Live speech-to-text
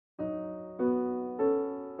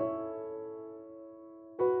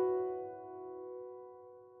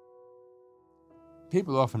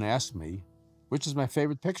People often ask me, which is my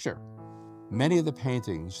favorite picture? Many of the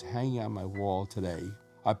paintings hanging on my wall today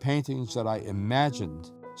are paintings that I imagined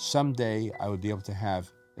someday I would be able to have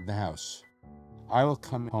in the house. I will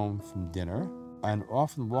come home from dinner and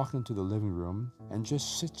often walk into the living room and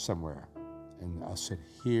just sit somewhere. And I'll sit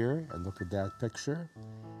here and look at that picture,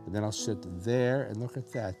 and then I'll sit there and look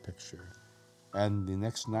at that picture. And the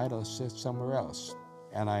next night I'll sit somewhere else.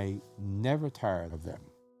 And I never tired of them.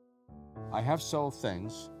 I have sold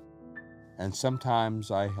things, and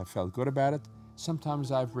sometimes I have felt good about it.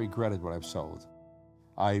 Sometimes I've regretted what I've sold.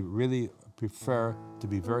 I really prefer to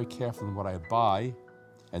be very careful in what I buy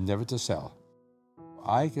and never to sell.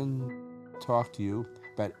 I can talk to you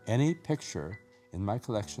about any picture in my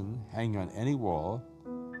collection hanging on any wall,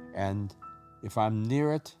 and if I'm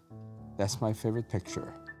near it, that's my favorite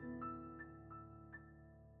picture.